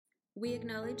We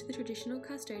acknowledge the traditional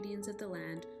custodians of the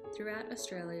land throughout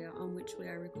Australia on which we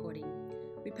are recording.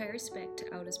 We pay respect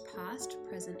to elders past,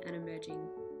 present and emerging.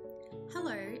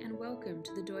 Hello and welcome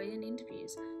to the Doyen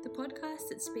Interviews, the podcast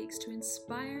that speaks to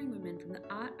inspiring women from the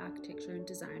art, architecture and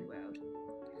design world.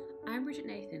 I'm Bridget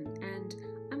Nathan and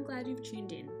I'm glad you've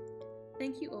tuned in.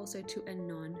 Thank you also to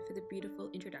Anon for the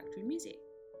beautiful introductory music.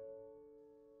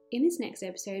 In this next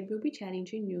episode, we'll be chatting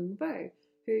to Nhung,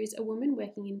 who's a woman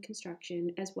working in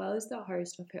construction as well as the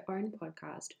host of her own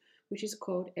podcast, which is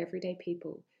called Everyday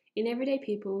People. In Everyday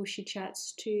People, she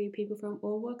chats to people from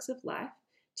all walks of life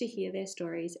to hear their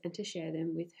stories and to share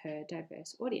them with her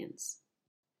diverse audience.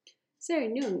 So,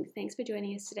 Nhung, thanks for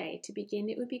joining us today. To begin,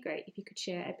 it would be great if you could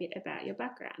share a bit about your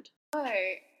background.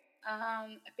 A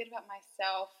bit about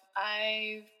myself.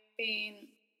 I've been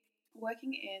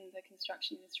working in the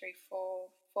construction industry for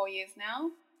 4 years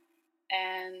now,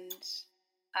 and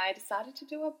I decided to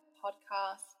do a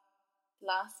podcast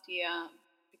last year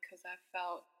because I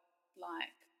felt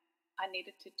like I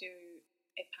needed to do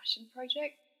a passion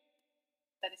project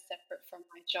that is separate from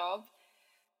my job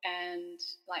and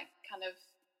kind of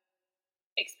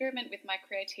experiment with my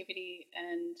creativity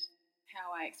and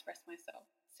how I express myself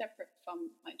separate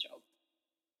from my job.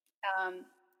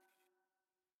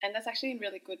 And that's actually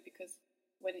really good because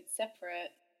when it's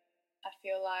separate, I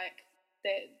feel like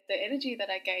the energy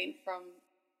that I gain from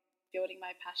building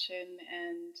my passion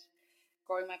and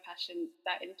growing my passion,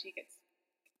 that energy gets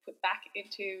put back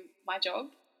into my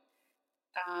job,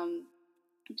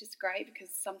 which is great because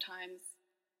sometimes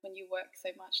when you work so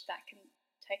much, that can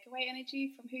take away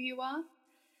energy from who you are.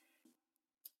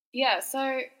 Yeah,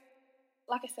 so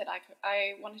like I said,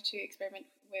 I wanted to experiment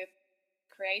with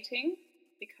creating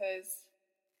because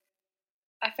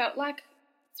I felt like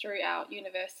throughout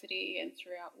university and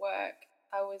throughout work,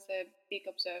 I was a big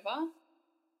observer.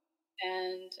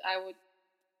 And I would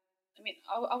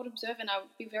observe and I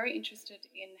would be very interested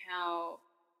in how,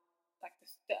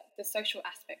 the social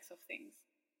aspects of things.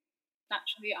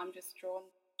 Naturally, I'm just drawn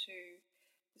to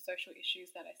the social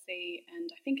issues that I see and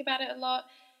I think about it a lot.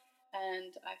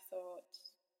 And I thought,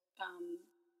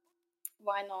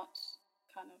 why not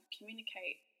kind of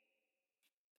communicate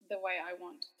the way I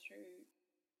want through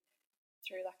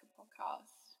like a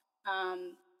podcast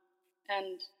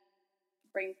and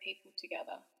bring people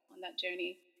together on that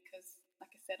journey because,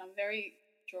 like I said, I'm very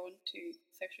drawn to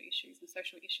social issues and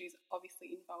social issues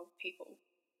obviously involve people.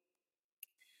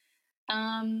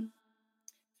 So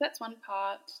that's one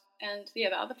part. And the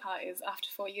other part is after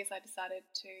 4 years I decided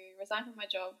to resign from my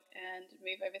job and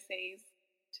move overseas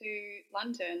to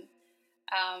London.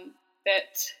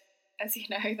 But as you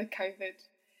know, the COVID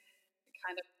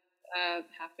kind of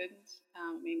happened.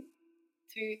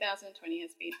 2020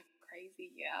 has been a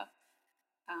crazy year.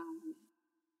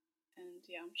 And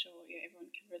I'm sure everyone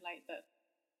can relate that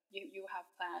you have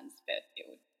plans, but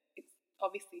it's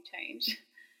obviously changed.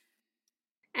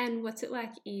 And what's it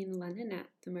like in London at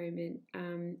the moment?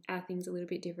 Are things a little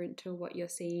bit different to what you're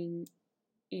seeing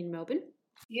in Melbourne?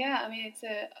 Yeah, it's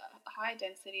a high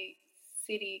density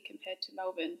city compared to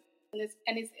Melbourne,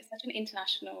 and it's such an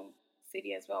international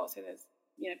city as well. So there's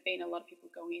been a lot of people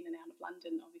going in and out of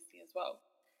London, obviously as well.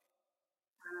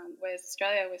 Whereas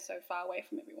Australia, we're so far away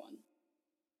from everyone.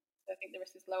 So I think the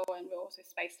risk is lower and we're also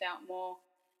spaced out more.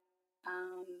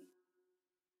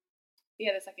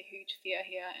 There's like a huge fear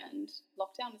here and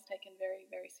lockdown is taken very,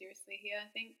 very seriously here, I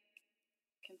think,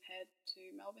 compared to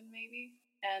Melbourne maybe.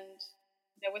 And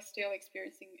we're still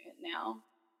experiencing it now.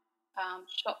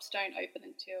 Shops don't open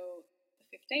until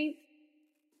the 15th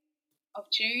of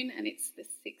June and it's the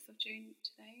 6th of June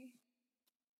today.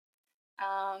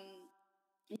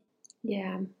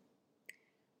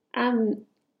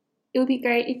 It would be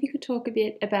great if you could talk a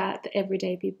bit about the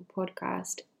Everyday People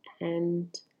podcast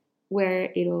and where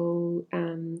it all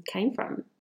came from.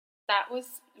 That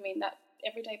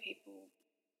Everyday People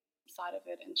side of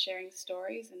it and sharing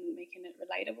stories and making it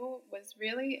relatable was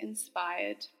really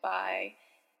inspired by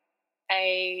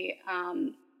a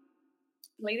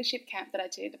leadership camp that I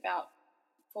did about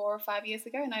 4 or 5 years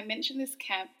ago. And I mentioned this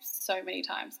camp so many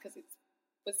times because it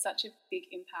was such a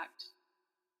big impact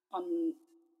on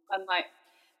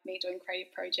me doing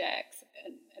creative projects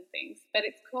and things. But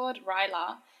it's called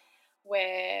Ryla,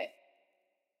 where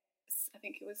I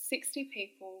think it was 60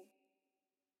 people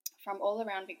from all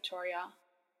around Victoria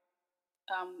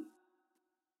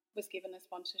was given a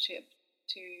sponsorship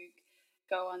to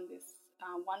go on this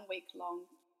 1 week long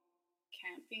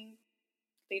camping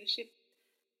leadership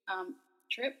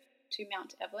trip to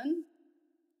Mount Evelyn.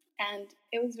 And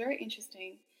it was very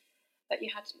interesting that you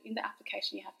had to, in the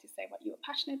application, you had to say what you were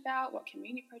passionate about, what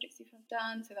community projects you have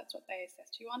done. So that's what they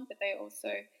assessed you on. But they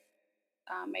also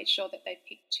made sure that they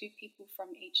picked 2 people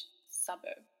from each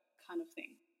suburb kind of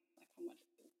thing, like from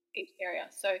each area.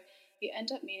 So you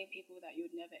end up meeting people that you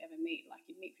would never ever meet. Like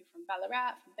you'd meet people from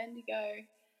Ballarat, from Bendigo,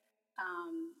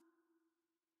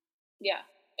 yeah,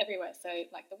 everywhere. So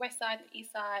like the west side, the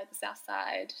east side, the south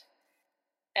side,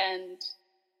 and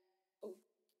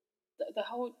the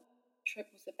whole trip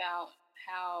was about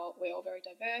how we're all very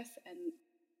diverse and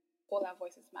all our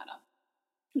voices matter.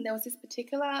 And there was this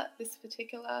particular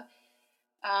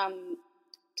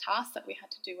task that we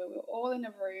had to do where we were all in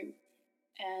a room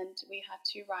and we had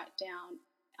to write down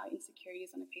our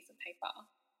insecurities on a piece of paper,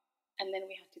 and then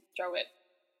we had to throw it,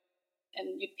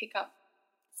 and you'd pick up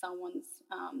someone's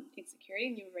insecurity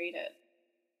and you read it.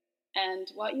 And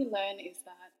what you learn is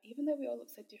that even though we all look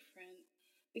so different,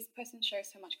 this person shows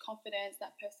so much confidence,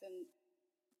 that person,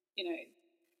 you know,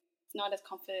 is not as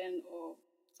confident, or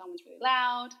someone's really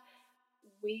loud.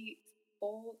 We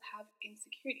all have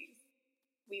insecurities.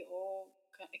 We all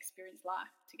experience life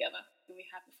together, and we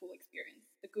have the full experience,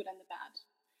 the good and the bad.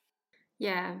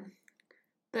 Yeah,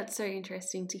 that's so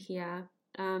interesting to hear.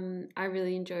 I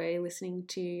really enjoy listening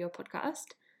to your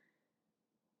podcast.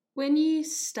 When you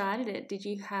started it, did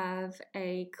you have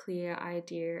a clear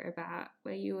idea about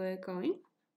where you were going?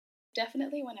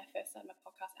 Definitely when I first started my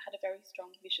podcast, I had a very strong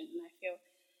vision, and I feel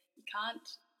you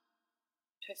can't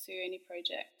pursue any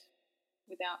project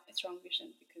without a strong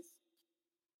vision, because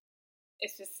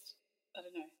it's just, I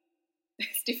don't know,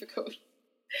 it's difficult.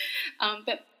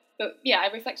 But yeah, I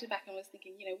reflected back and was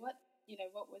thinking,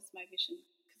 what was my vision?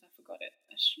 Because I forgot it.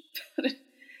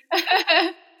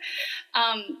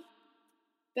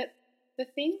 But the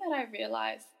thing that I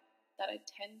realized that I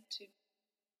tend to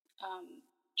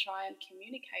try and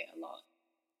communicate a lot,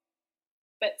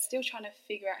 but still trying to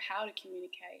figure out how to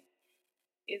communicate,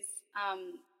 is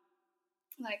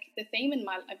like a big theme in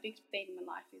my life is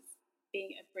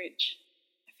being a bridge.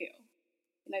 I feel,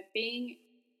 being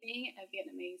a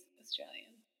Vietnamese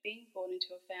Australian, being born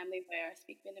into a family where I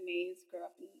speak Vietnamese, grew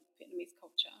up in Vietnamese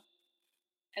culture,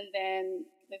 and then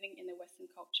living in a Western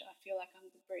culture, I feel like I'm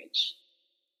the bridge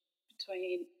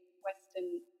between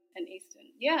Western and Eastern.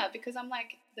 Yeah, because I'm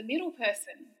like the middle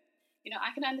person.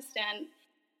 I can understand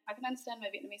my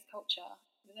Vietnamese culture,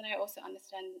 but then I also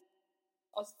understand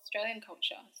Australian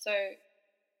culture. So,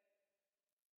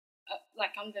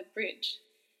 like, I'm the bridge.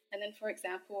 And then, for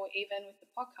example, even with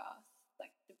the podcast,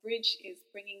 like, the bridge is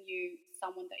bringing you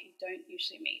someone that you don't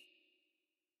usually meet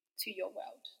to your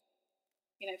world.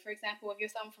 For example, if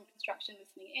you're someone from construction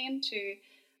listening in to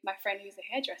my friend who's a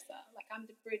hairdresser, like, I'm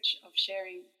the bridge of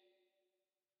sharing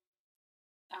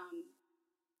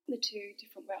the two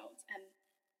different worlds. And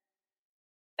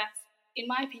that's,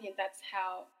 in my opinion, that's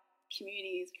how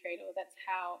community is created, or that's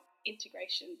how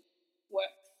integration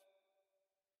works.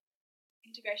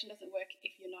 Integration doesn't work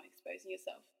if you're not exposing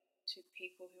yourself to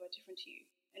people who are different to you,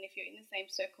 and if you're in the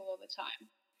same circle all the time.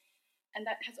 And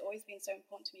that has always been so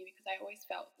important to me, because I always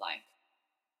felt like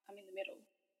I'm in the middle,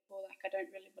 or like I don't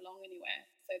really belong anywhere.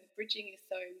 So the bridging is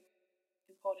so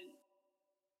important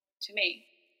to me.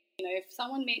 If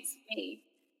someone meets me,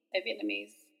 a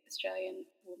Vietnamese Australian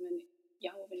woman,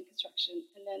 young woman in construction,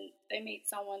 and then they meet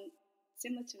someone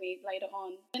similar to me later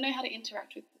on, they know how to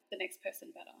interact with the next person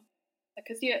better,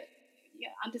 because you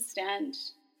understand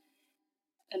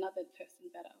another person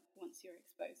better once you're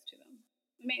exposed to them.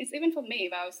 I mean, it's even for me,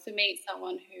 if I was to meet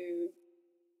someone who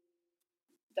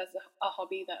does a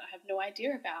hobby that I have no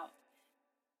idea about,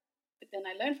 but then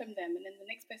I learn from them, and then the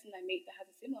next person I meet that has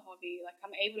a similar hobby, like,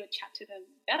 I'm able to chat to them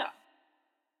better.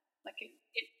 Like,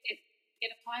 it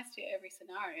applies to every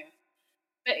scenario.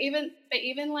 But even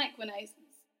like when I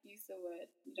use the word,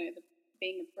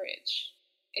 being a bridge,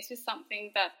 it's just something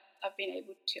that I've been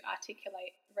able to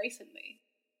articulate recently.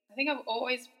 I think I've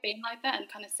always been like that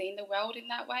and kind of seen the world in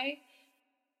that way.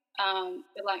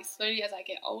 But like slowly as I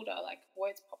get older, like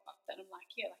words pop up that I'm like,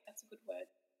 yeah, like that's a good word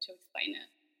to explain it.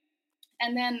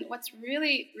 And then what's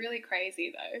really, really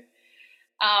crazy though,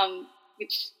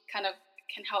 which kind of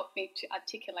can help me to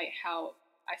articulate how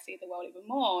I see the world even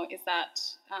more, is that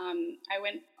I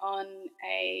went on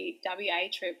a WA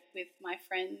trip with my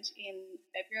friend in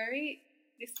February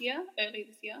early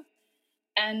this year,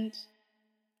 and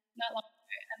not long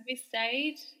ago, and we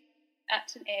stayed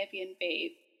at an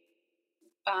Airbnb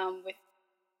with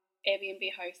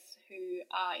Airbnb hosts who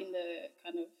are in the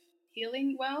kind of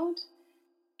healing world,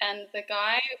 and the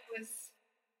guy was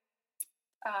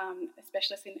a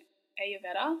specialist in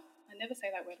Ayurveda. I never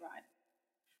say that word right.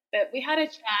 But we had a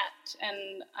chat,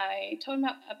 and I told him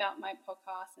about my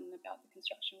podcast and about the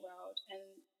construction world. And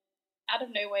out of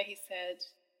nowhere, he said,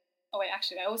 "Oh wait,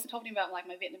 actually, I also told him about like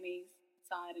my Vietnamese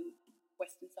side and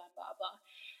Western side, blah blah."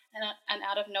 And and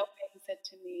out of nowhere he said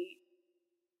to me,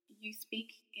 "You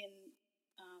speak in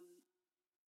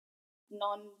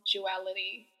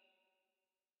non-duality,"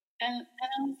 and I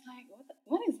was like,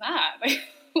 "What is that? Like,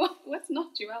 what's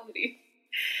not duality?"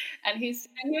 And he was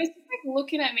just like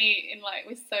looking at me in like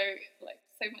with so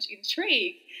much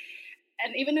intrigue.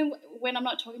 And even when I'm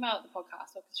not talking about the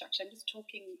podcast or construction, I'm just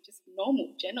talking just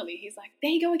normal generally. He's like,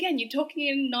 "There you go again. You're talking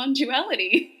in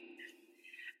non-duality."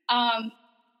 Um,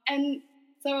 and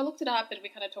so I looked it up, and we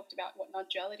kind of talked about what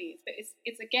non-duality is. But it's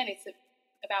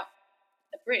about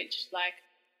a bridge. Like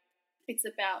it's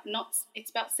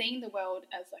about seeing the world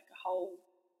as like a whole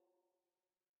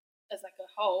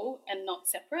and not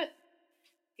separate.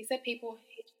 He said people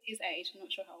his age, I'm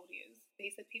not sure how old he is, but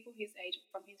he said people his age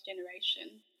from his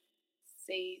generation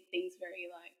see things very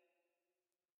like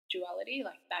duality,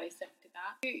 like that is separate to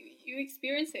that. You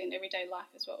experience it in everyday life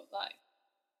as well. Like,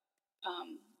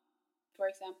 for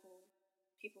example,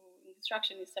 people in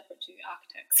construction is separate to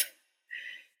architects.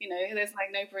 There's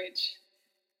like no bridge.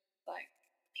 Like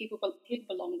people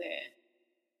belong there.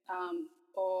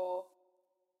 Or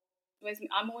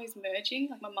I'm always merging.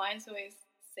 Like my mind's always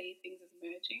see things as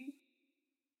merging.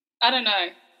 I don't know.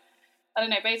 But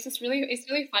it's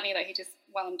really funny that he just,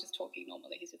 while I'm just talking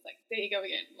normally, he's just like, "There you go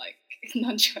again," like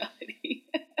non-duality.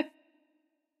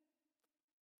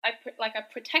 I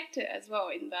protect it as well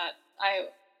in that I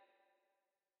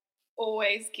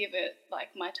always give it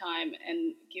like my time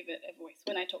and give it a voice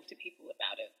when I talk to people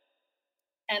about it,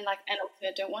 and also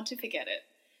I don't want to forget it.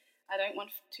 I don't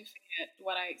want to forget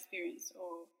what I experienced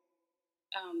or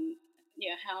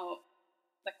how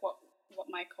like what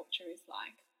my culture is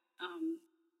like.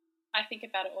 I think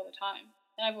about it all the time,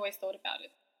 and I've always thought about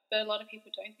it. But a lot of people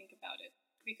don't think about it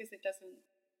because it doesn't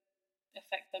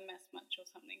affect them as much or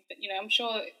something. But I'm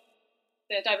sure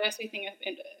the diversity thing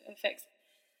affects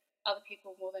other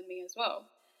people more than me as well.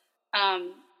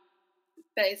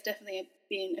 But it's definitely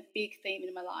been a big theme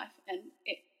in my life, and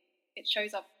it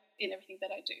shows up in everything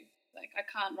that I do. Like I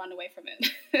can't run away from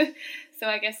it. So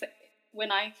I guess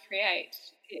when I create,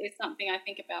 it's something I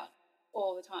think about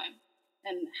all the time.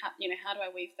 And how do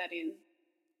I weave that in?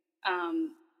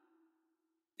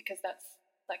 Because that's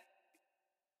like,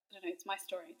 I don't know, it's my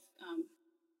story.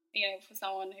 For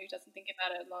someone who doesn't think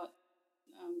about it a lot,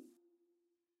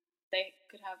 they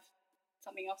could have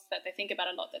something else that they think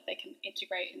about a lot that they can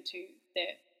integrate into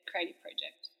their creative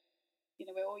project.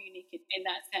 We're all unique in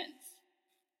that sense.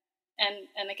 And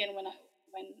again, when I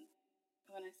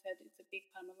said it's a big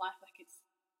part of my life, like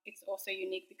it's also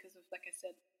unique because of, like I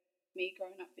said, me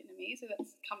growing up Vietnamese, so that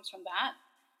comes from that,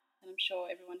 and I'm sure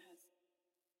everyone has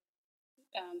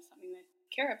something they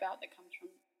care about that comes from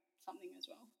something as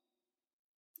well,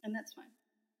 and that's fine.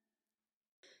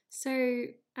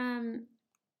 So,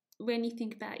 when you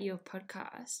think about your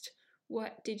podcast,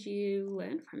 what did you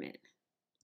learn from it?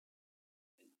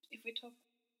 If we talk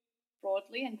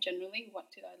broadly and generally,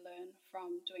 what did I learn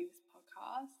from doing this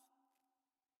podcast?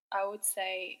 I would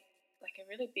say, like, a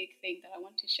really big thing that I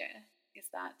want to share is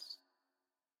that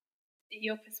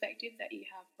your perspective that you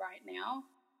have right now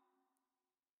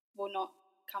will not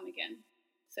come again.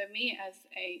 So me as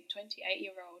a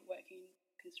 28-year-old working in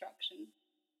construction,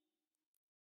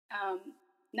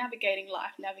 navigating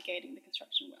life, navigating the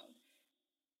construction world,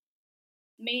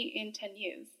 me in 10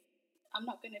 years, I'm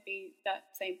not going to be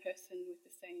that same person with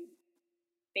the same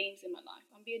themes in my life.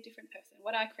 I'll be a different person.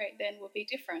 What I create then will be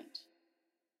different.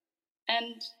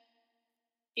 And,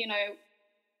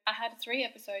 I had 3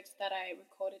 episodes that I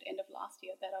recorded end of last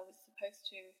year that I was supposed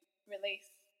to release,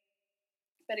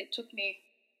 but it took me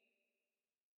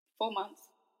 4 months.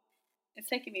 It's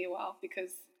taken me a while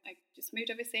because I just moved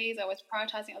overseas. I was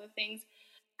prioritizing other things.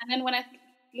 And then when I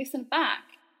listened back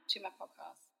to my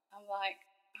podcast, I'm like,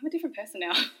 I'm a different person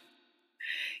now.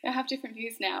 I have different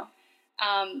views now.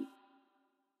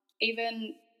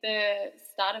 Even the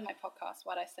start of my podcast,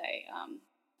 what I say,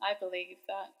 I believe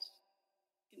that,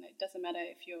 it doesn't matter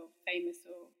if you're famous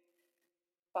or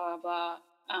blah, blah, blah.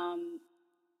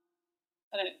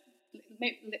 I don't know,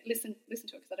 listen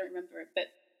to it because I don't remember it.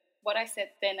 But what I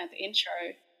said then at the intro,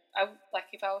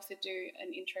 if I was to do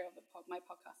an intro of my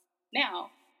podcast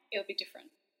now, it would be different.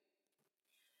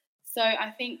 So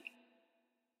I think,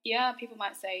 people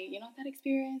might say you're not that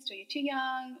experienced or you're too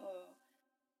young or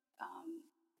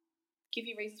give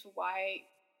you reasons for why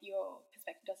your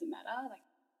perspective doesn't matter. Like,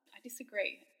 I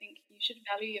disagree. I think you should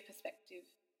value your perspective,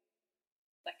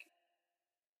 like,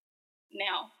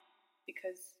 now,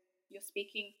 because you're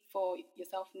speaking for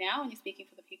yourself now and you're speaking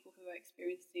for the people who are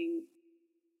experiencing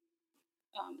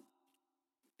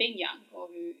being young or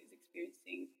who is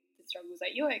experiencing the struggles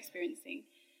that you're experiencing,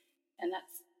 and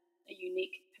that's a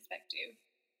unique perspective.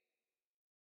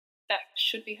 that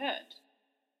should be heard.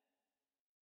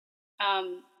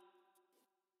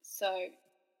 So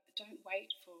don't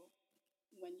wait for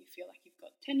when you feel like you've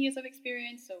got 10 years of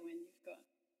experience, or when you've got,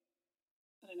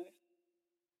 I don't know,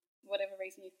 whatever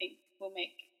reason you think will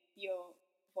make your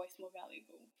voice more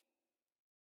valuable.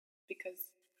 Because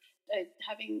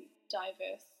having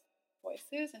diverse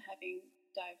voices and having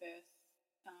diverse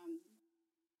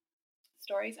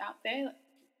stories out there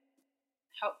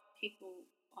help people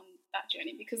on that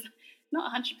journey, because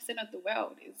not 100% of the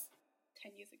world is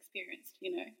 10 years experienced,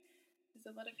 There's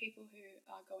a lot of people who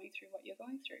are going through what you're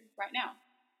going through right now.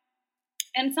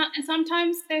 And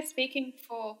sometimes they're speaking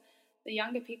for the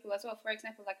younger people as well. For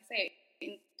example, like I say,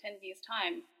 in 10 years'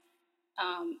 time,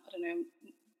 I don't know,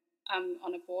 I'm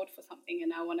on a board for something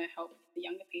and I want to help the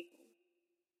younger people.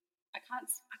 I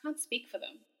can't speak for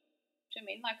them. Do you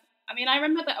know what I mean? I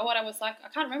remember what I was like. I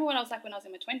can't remember what I was like when I was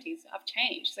in my 20s. I've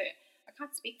changed, so I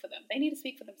can't speak for them. They need to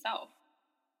speak for themselves,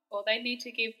 or they need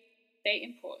to give their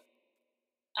input.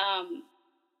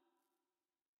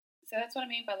 So that's what I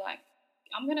mean by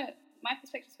my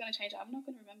perspective is gonna change. I'm not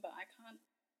gonna remember. I can't.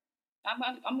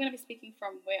 I'm gonna be speaking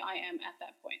from where I am at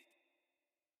that point.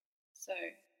 So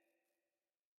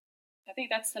I think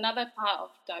that's another part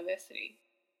of diversity.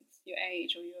 It's your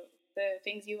age or the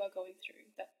things you are going through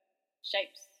that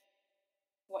shapes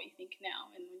what you think now.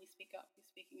 And when you speak up, you're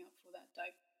speaking up for that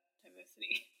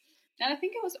diversity. And I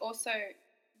think it was also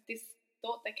this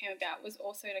thought that came about was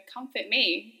also to comfort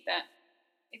me that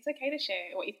it's okay to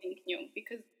share what you think, Nhung,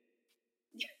 because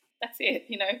that's it,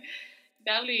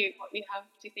 value what you have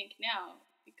to think now,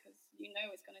 because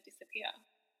it's going to disappear.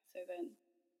 So then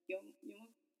you'll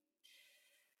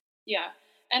yeah.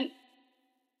 And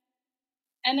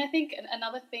I think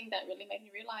another thing that really made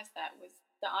me realize that was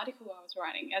the article I was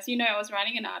writing. As you know, I was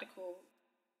writing an article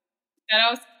that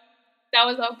I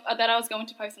was going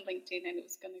to post on LinkedIn, and it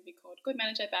was going to be called "Good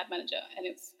Manager, Bad Manager," and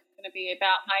it was going to be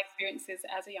about my experiences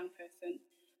as a young person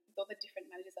with all the different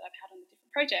managers that I've had on the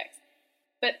different projects.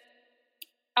 But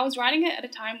I was writing it at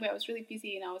a time where I was really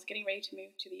busy and I was getting ready to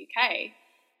move to the UK.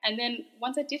 And then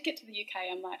once I did get to the UK,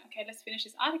 I'm like, okay, let's finish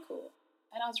this article.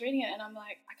 And I was reading it and I'm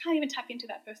like, I can't even tap into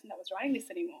that person that was writing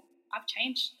this anymore. I've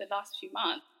changed the last few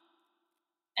months.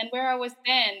 And where I was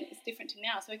then is different to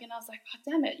now. So again, I was like, oh,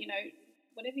 damn it,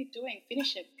 whatever you're doing,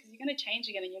 finish it, because you're going to change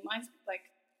again and your mind's like,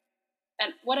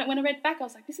 and when I read back, I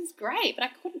was like, this is great, but I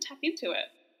couldn't tap into it.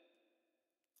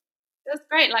 It was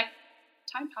great. Like,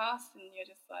 time passed and you're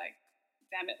just like,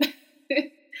 damn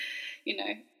it.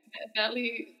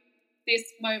 Value this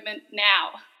moment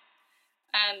now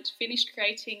and finish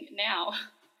creating now.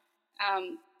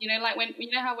 Like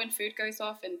when food goes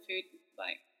off and food,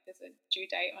 like, there's a due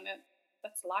date on it,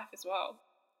 that's life as well.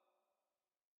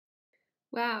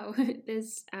 Wow,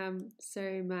 there's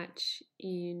so much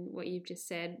in what you've just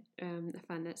said. I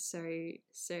find that so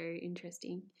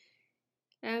interesting.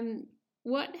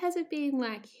 What has it been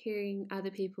like hearing other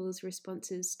people's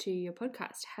responses to your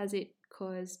podcast? Has it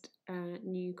caused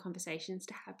new conversations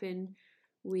to happen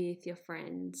with your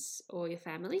friends or your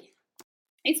family?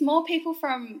 It's more people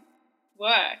from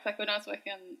work, like when I was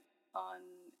working on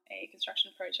a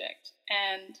construction project,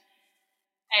 and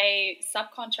a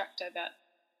subcontractor that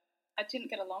I didn't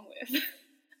get along with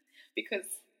because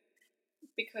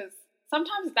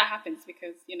sometimes that happens,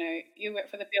 because you work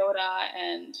for the builder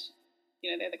and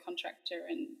they're the contractor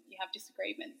and you have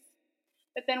disagreements.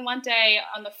 But then one day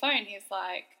on the phone he's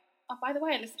like, oh, by the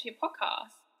way, I listened to your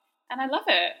podcast and I love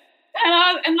it.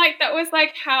 And that was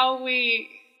like how we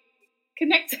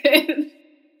connected. It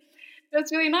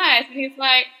was really nice. And he's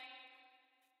like,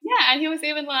 yeah, and he was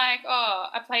even like, oh,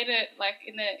 I played it like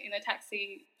in the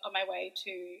taxi on my way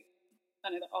to, I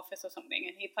don't know, the office or something,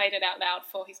 and he played it out loud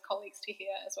for his colleagues to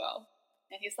hear as well.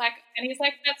 And he's like,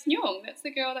 that's Nhung, that's the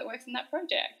girl that works in that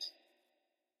project.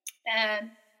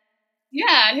 And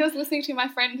yeah, and he was listening to my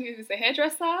friend who's a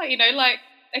hairdresser,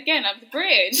 again, I'm the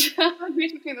bridge. I'm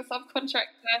between the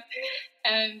subcontractor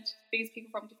and these people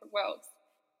from different worlds.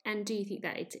 And do you think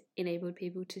that it's enabled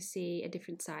people to see a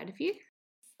different side of you?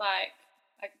 It's like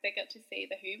they get to see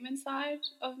the human side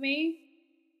of me,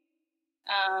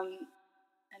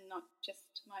 and not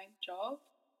just my job.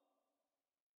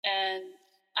 And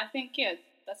I think, yeah,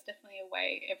 that's definitely a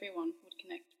way everyone would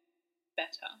connect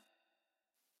better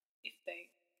if they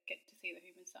get to see the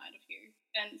human side of you.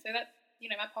 And so that,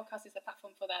 my podcast is a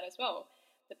platform for that as well.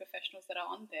 The professionals that are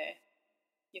on there,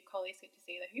 your colleagues get to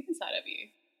see the human side of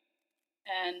you.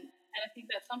 And I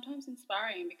think that's sometimes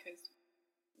inspiring, because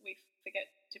we forget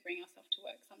to bring ourselves to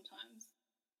work sometimes.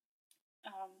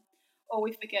 Or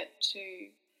we forget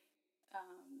to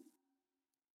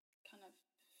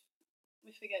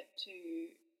we forget to,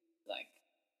 like,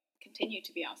 continue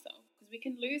to be ourselves,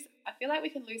 because I feel like we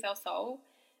can lose our soul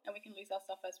and we can lose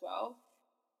ourselves as well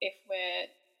if we're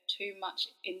too much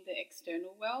in the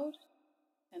external world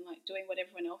and like doing what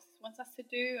everyone else wants us to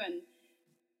do and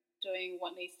doing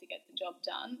what needs to get the job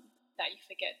done, that you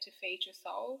forget to feed your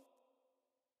soul.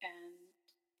 And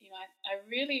I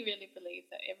really, really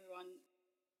believe that everyone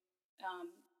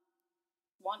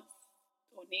wants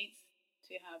or needs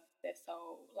to have their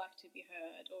soul like to be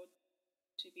heard or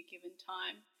to be given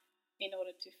time in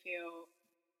order to feel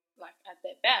like at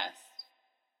their best.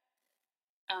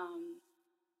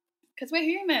 Because we're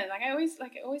human.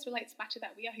 It always relates back to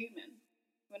that. We are human.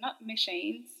 We're not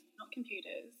machines, not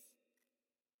computers.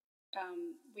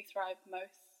 We thrive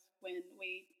most when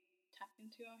we tap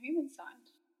into our human side.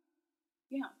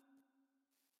 Yeah.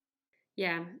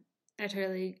 Yeah, I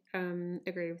totally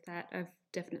agree with that. I've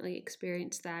definitely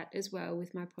experienced that as well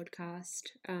with my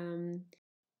podcast.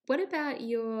 What about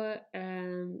your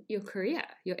career,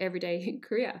 your everyday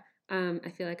career?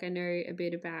 I feel like I know a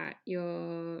bit about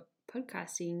your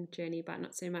podcasting journey, but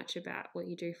not so much about what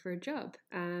you do for a job.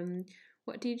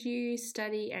 What did you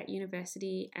study at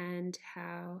university, and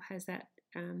how has that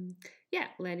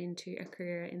led into a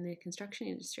career in the construction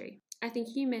industry? I think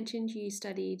you mentioned you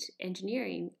studied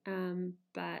engineering,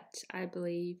 but I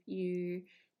believe you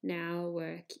now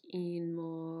work in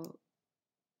more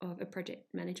of a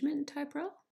project management type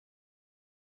role.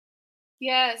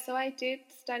 Yeah, so I did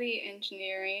study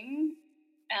engineering.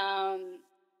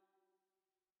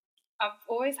 I've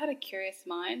always had a curious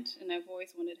mind and I've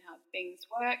always wondered how things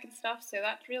work and stuff. So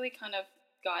that really kind of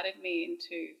guided me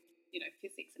into,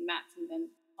 physics and maths and then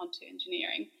onto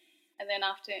engineering. And then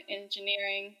after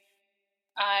engineering,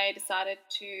 I decided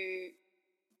to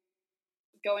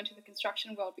go into the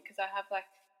construction world because I have like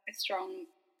a strong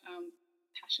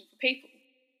passion for people.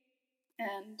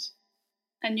 And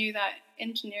I knew that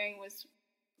engineering was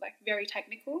like very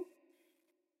technical,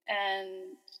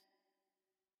 and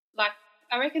like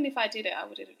I reckon if I did it, I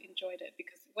would have enjoyed it,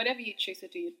 because whatever you choose to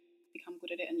do, you become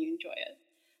good at it and you enjoy it.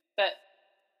 But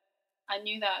I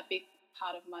knew that a big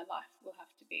part of my life will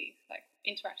have to be like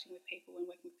interacting with people and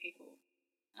working with people.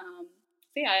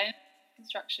 So yeah,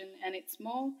 construction, and it's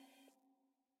more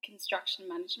construction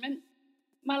management.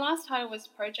 My last title was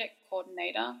project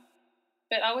coordinator,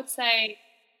 but I would say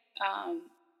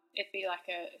it'd be like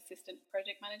a assistant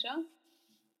project manager,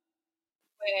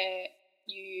 where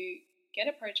you get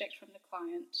a project from the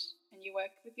client and you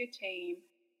work with your team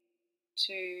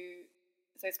to.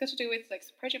 So it's got to do with like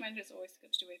project manager is always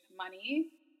got to do with money,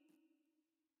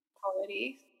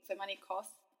 quality, so money,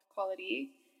 cost,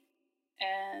 quality,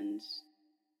 and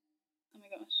oh my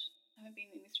gosh, I haven't been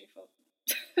in the industry for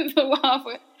a while,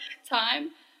 for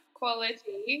time,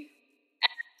 quality,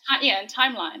 and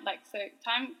timeline. Like, so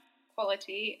time,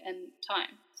 quality, and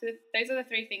time. So those are the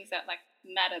three things that like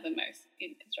matter the most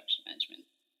in construction management.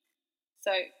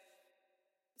 So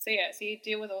so you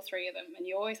deal with all three of them, and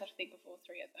you always have to think of all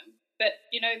three of them. But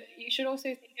you should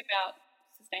also think about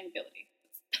sustainability.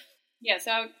 Yeah,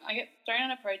 so I get thrown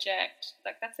on a project.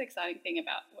 Like, that's the exciting thing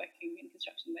about working in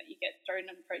construction, that you get thrown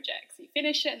on projects. You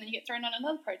finish it, and then you get thrown on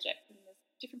another project, and there's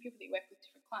different people that you work with,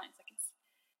 different clients. Like,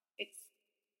 it's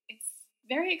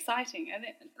very exciting. And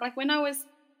like when I was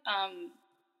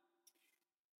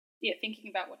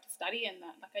thinking about what to study and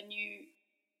that, like I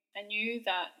knew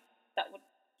that would,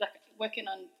 like, working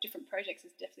on different projects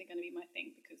is definitely going to be my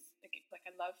thing, because like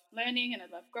I love learning and I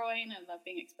love growing and I love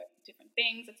being exposed to different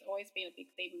things. It's always been a big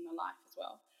theme in my life as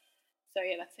well. So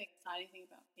yeah, that's the exciting thing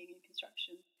about being in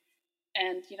construction.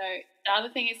 And the other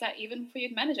thing is that even for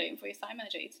your manager, even for your site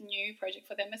manager, it's a new project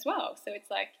for them as well. So it's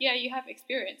like, yeah, you have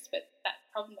experience, but that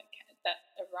problem that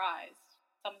arise,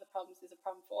 some of the problems is a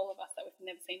problem for all of us that we've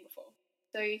never seen before.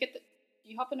 So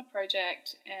you hop on a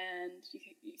project and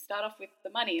you start off with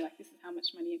the money, like this is how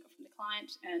much money I got from the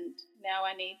client, and now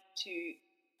I need to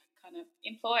kind of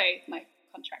employ my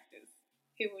contractors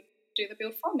who would do the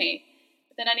build for me.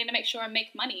 But then I need to make sure I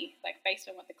make money, like based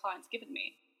on what the client's given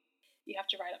me. You have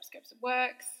to write up scopes of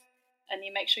works, and you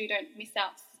make sure you don't miss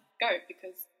out scope,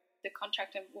 because the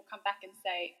contractor will come back and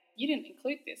say, you didn't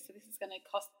include this, so this is going to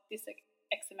cost this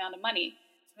X amount of money.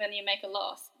 So then you make a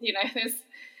loss.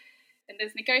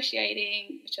 There's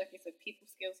negotiating, which I guess are people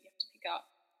skills you have to pick up.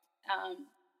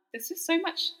 There's just so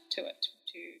much to it,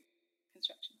 to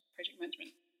construction project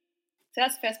management. So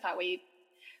that's the first part, where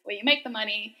you make the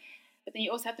money, but then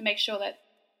you also have to make sure that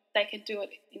they can do it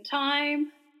in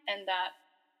time and that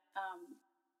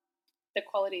the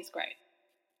quality is great.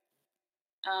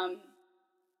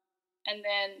 And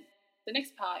then the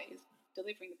next part is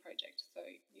delivering the project. So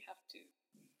you have to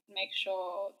make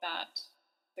sure that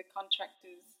the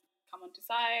contractors come onto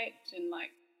site and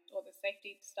like all the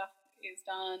safety stuff is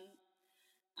done.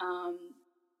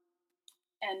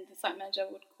 And the site manager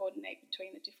would coordinate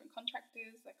between the different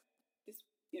contractors. Like this,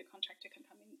 contractor can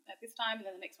come in at this time, and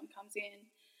then the next one comes in.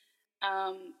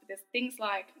 There's things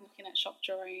like looking at shop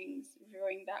drawings,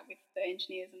 reviewing that with the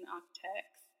engineers and the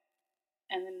architects,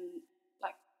 and then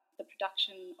like the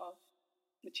production of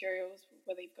materials,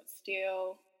 whether you've got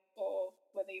steel or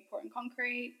whether you pour in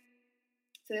concrete.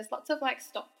 So there's lots of like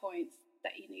stop points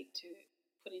that you need to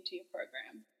put into your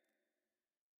program,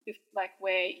 like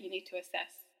where you need to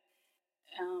assess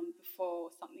before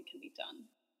something can be done.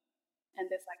 And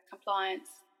there's like compliance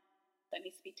that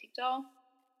needs to be ticked off.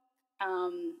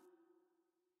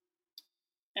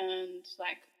 And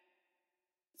like,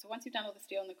 so once you've done all the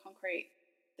steel and the concrete,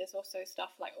 there's also stuff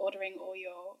like ordering all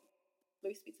your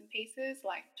loose bits and pieces,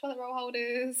 like toilet roll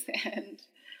holders and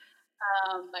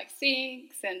like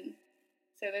sinks. And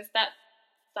so there's that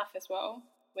stuff as well,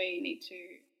 where you need to,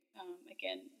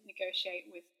 again, negotiate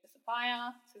with the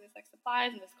supplier. So there's like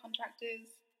suppliers and there's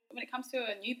contractors. When it comes to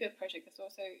a new build project, there's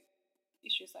also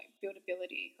issues like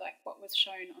buildability, like what was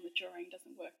shown on the drawing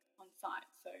doesn't work on site.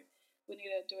 So we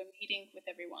need to do a meeting with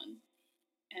everyone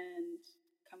and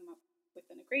come up with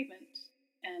an agreement,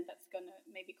 and that's going to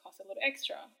maybe cost a little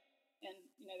extra. And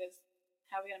there's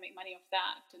how are we going to make money off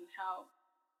that, and how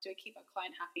do we keep our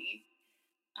client happy?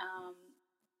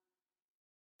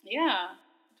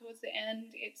 Towards the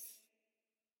end, it's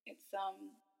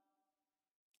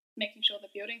making sure the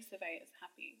building surveyor is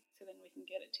happy, so then we can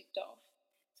get it ticked off,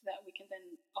 so that we can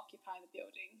then occupy the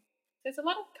building. There's a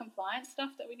lot of compliance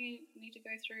stuff that we need to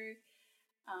go through,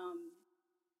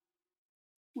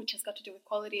 which has got to do with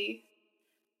quality.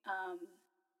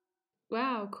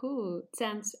 Wow, cool.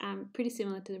 Sounds pretty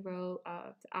similar to the role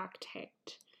of the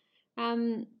architect.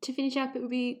 To finish up, it would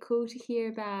be cool to hear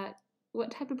about what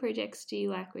type of projects do you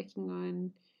like working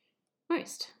on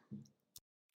most?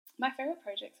 My favourite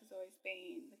projects has always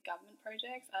been the government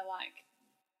projects. I like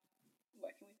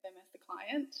working with them as the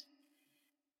client.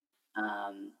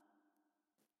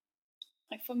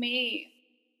 Like for me,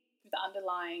 the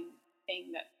underlying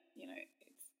thing that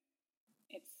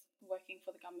it's working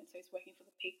for the government, so it's working for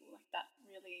the people. Like that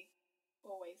really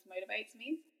always motivates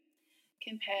me,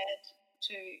 compared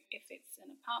to if it's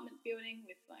an apartment building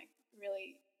with like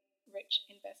really rich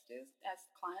investors as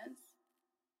clients.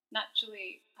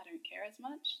 Naturally, I don't care as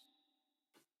much.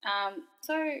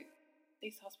 So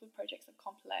these hospital projects are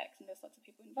complex, and there's lots of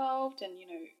people involved, and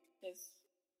there's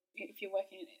if you're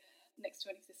working next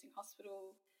to an existing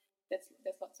hospital, there's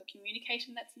lots of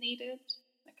communication that's needed.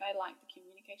 Like I like the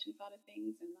communication side of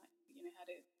things, and like how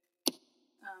to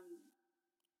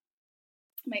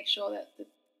make sure that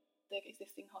the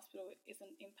existing hospital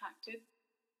isn't impacted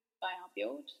by our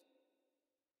build.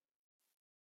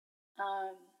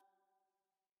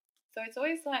 So it's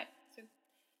always like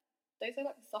those are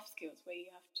like the soft skills where you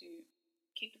have to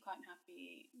keep the client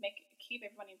happy, keep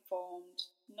everyone informed,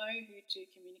 know who to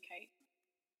communicate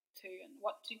to and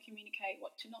what to communicate,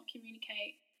 what to not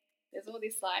communicate. There's all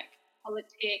this like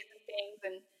politics and things,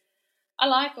 and I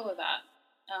like all of that.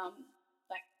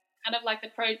 Like kind of like the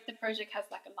project has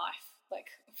like a life like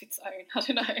of its own. I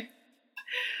don't know.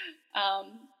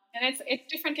 And it's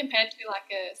different compared to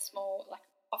like a small like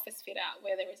office fit out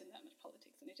where there isn't that much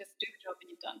politics, and you just do the job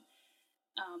and you're done.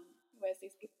 Whereas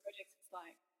these big projects, it's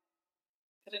like,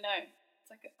 I don't know. It's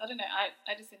like, I don't know.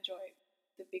 I just enjoy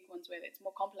the big ones where it's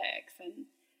more complex and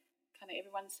kind of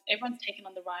everyone's taken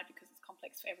on the ride because it's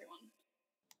complex for everyone.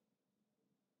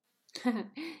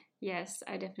 Yes,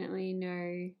 I definitely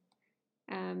know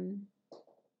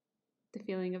the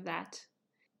feeling of that.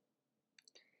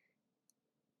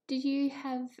 Did you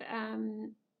have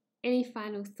any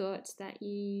final thoughts that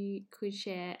you could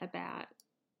share about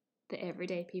the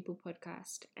Everyday People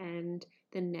podcast and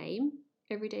the name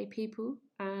Everyday People?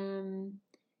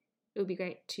 It would be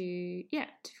great to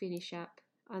finish up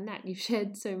on that. You've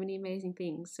shared so many amazing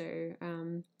things, so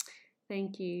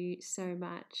thank you so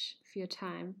much for your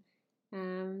time.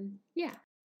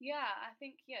 Yeah, I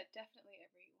think definitely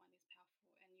everyone is powerful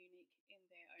and unique in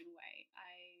their own way.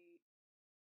 I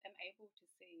am able to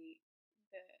see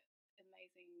the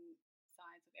amazing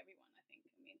sides of everyone. I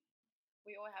mean,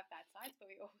 we all have bad sides, but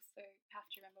we also have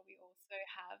to remember we also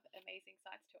have amazing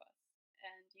sides to us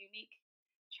and unique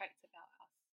traits about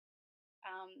us.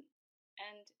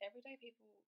 And Everyday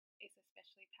People is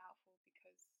especially powerful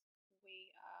because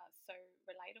we are so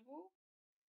relatable.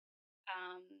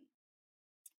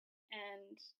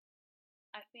 And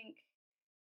I think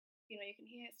you can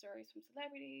hear stories from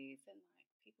celebrities and like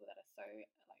people that are so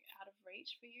like out of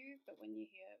reach for you, but when you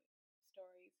hear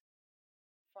stories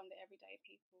from the everyday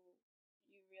people,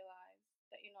 you realize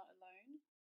that you're not alone.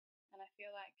 And I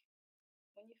feel like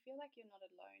when you feel like you're not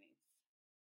alone,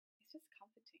 it's just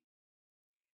comforting,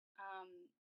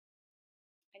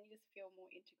 and you just feel more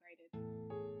integrated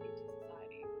into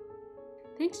society.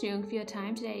 Thanks, Nhung, for your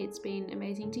time today. It's been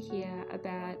amazing to hear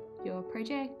about your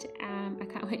project. I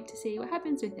can't wait to see what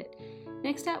happens with it.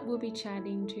 Next up, we'll be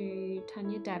chatting to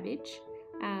Tanya Davidge.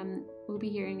 We'll be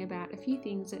hearing about a few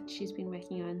things that she's been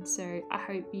working on, so I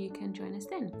hope you can join us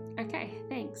then. Okay,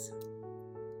 thanks.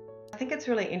 I think it's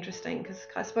really interesting because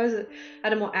I suppose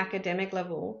at a more academic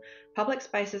level, public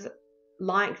spaces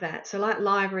like that, so like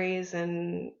libraries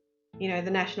and, you know,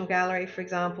 the National Gallery, for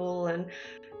example,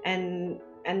 and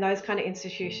those kind of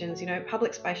institutions, you know,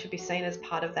 public space should be seen as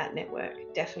part of that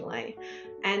network, definitely.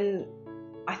 And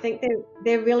I think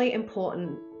they're really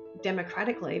important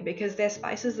democratically because they're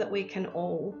spaces that we can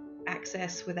all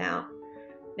access without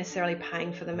necessarily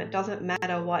paying for them. It doesn't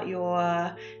matter what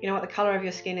what the color of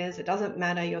your skin is. It doesn't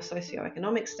matter your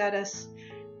socioeconomic status.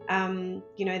 You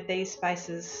know, these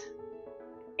spaces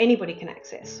anybody can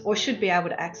access or should be able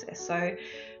to access. So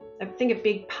I think a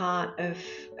big part of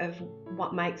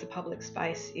what makes a public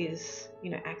space is, you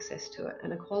know, access to it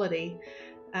and equality.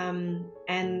 And,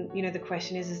 you know, the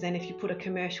question is then if you put a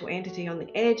commercial entity on the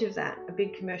edge of that, a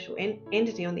big commercial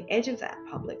entity on the edge of that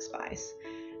public space,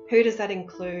 who does that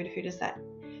include? Who does that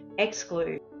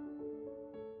exclude?